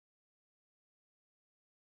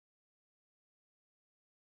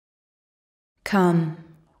Come,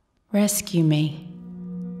 rescue me.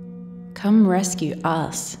 Come rescue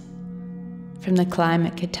us from the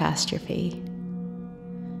climate catastrophe.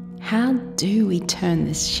 How do we turn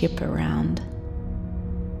this ship around?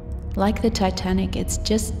 Like the Titanic, it's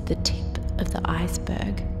just the tip of the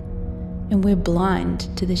iceberg, and we're blind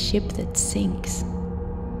to the ship that sinks.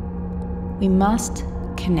 We must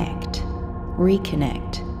connect,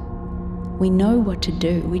 reconnect. We know what to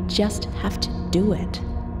do, we just have to do it.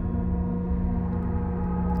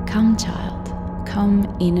 Come, child,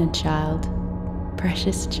 come, inner child,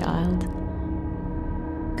 precious child.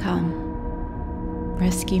 Come,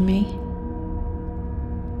 rescue me,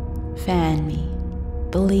 fan me,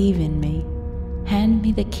 believe in me, hand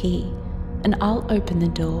me the key, and I'll open the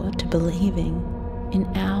door to believing in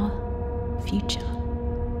our future.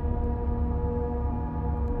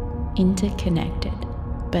 Interconnected,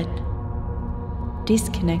 but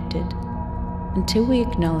disconnected until we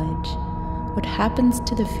acknowledge what happens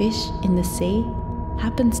to the fish in the sea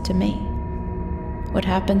happens to me. What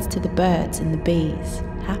happens to the birds and the bees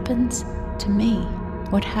happens to me.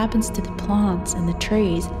 What happens to the plants and the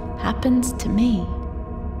trees happens to me.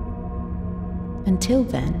 Until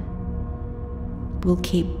then, we'll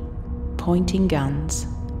keep pointing guns.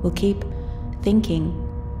 We'll keep thinking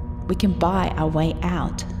we can buy our way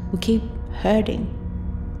out. We'll keep hurting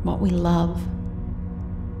what we love.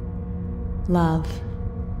 Love.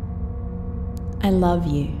 I love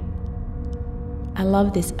you. I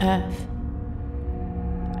love this earth.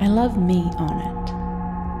 I love me on it.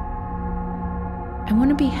 I want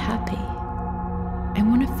to be happy. I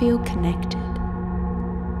want to feel connected.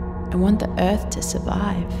 I want the earth to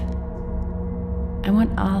survive. I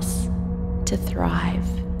want us to thrive.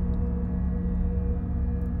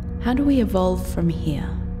 How do we evolve from here?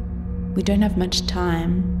 We don't have much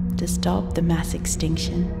time to stop the mass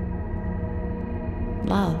extinction.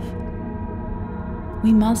 Love.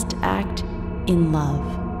 We must act in love.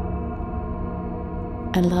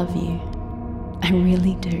 I love you. I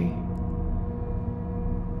really do.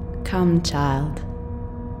 Come, child.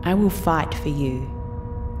 I will fight for you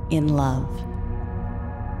in love.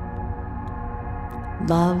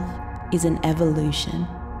 Love is an evolution.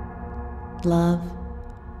 Love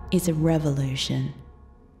is a revolution.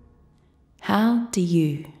 How do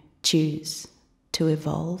you choose to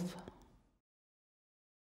evolve?